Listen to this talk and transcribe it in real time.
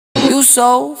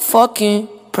so fucking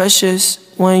precious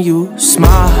when you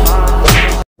smile.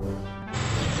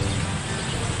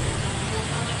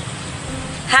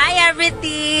 Hi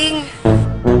everything!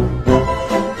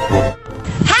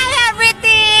 Hi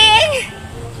everything!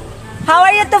 How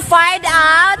are you to find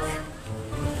out?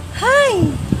 Hi!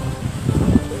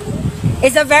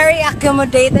 It's a very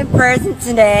accommodating person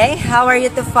today. How are you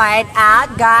to find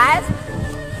out, guys?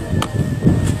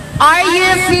 Are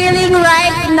you feeling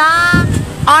right now?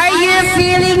 Are you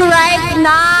feeling right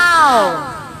now?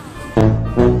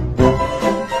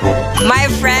 My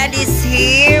friend is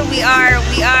here. We are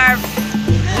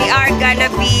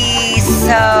gonna be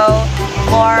so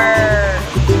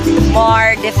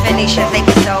more definition. Thank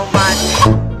you so much.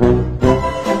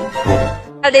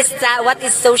 What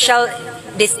is social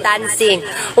distancing?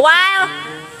 While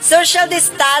social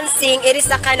distancing, it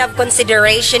is a kind of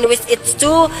consideration with its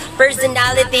two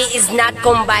personality is not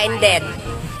combined.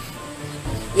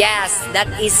 Yes,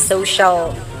 that is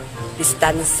social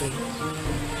distancing.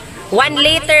 1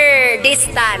 liter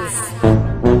distance.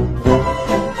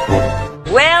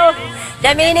 Well,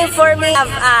 the meaning for me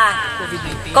of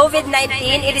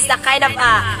COVID-19, it is a kind of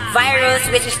virus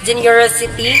which is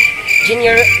dangerosity.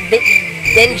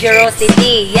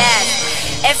 Yes.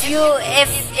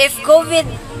 If COVID,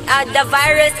 the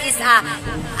virus is a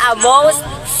most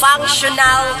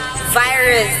functional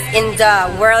virus in the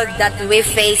world that we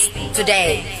face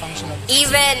today.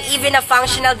 Even a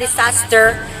functional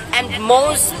disaster and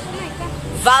most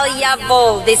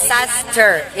valuable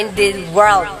disaster in the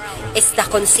world is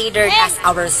considered as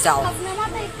ourselves.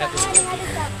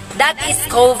 That is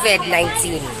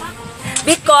COVID-19.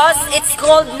 Because it's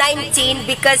called 19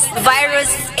 because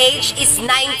virus age is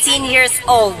 19 years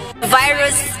old.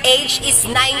 Virus age is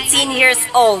 19 years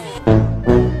old.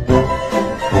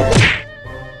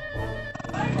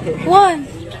 1,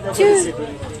 2,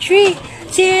 3.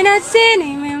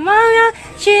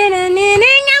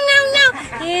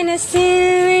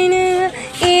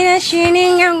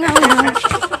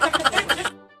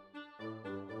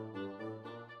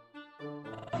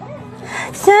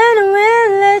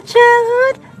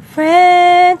 Childhood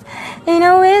friends, in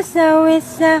a whistle,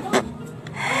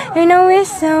 in a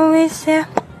whistle,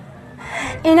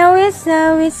 in a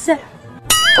whistle.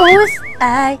 Who's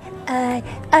I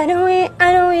don't wait,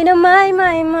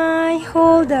 my.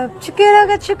 Hold up,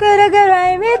 chukaraga,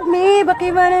 ride with me, but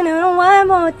keep on one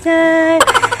more time.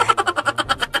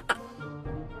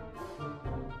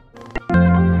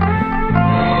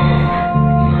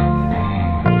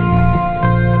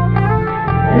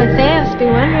 The fans be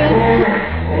wondering.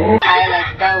 I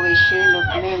like the way she look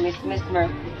me, Miss Mer.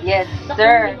 Yes,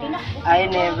 sir. I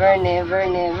never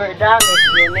promise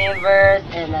you never,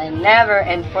 and I never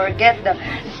and forget the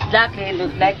exactly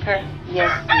look like her.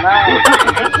 Yes, ma'am.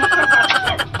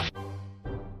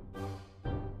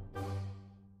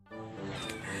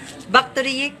 Back to the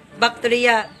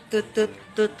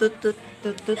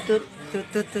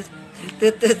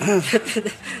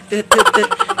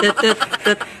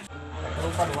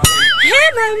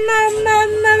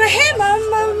Hey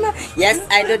mama. Yes,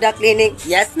 I do the cleaning.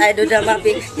 Yes, I do the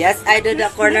mopping. Yes, I do the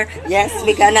corner. Yes,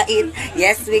 we gonna eat.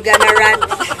 Yes, we gonna run.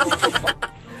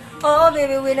 Oh,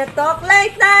 baby, we not talk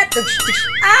like that.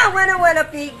 I wanna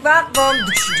pick back bomb.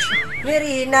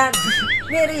 Merina.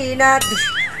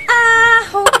 I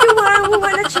hope you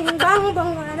wanna ching bang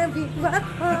bang, wanna be back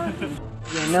home.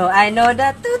 You know, I know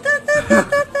that.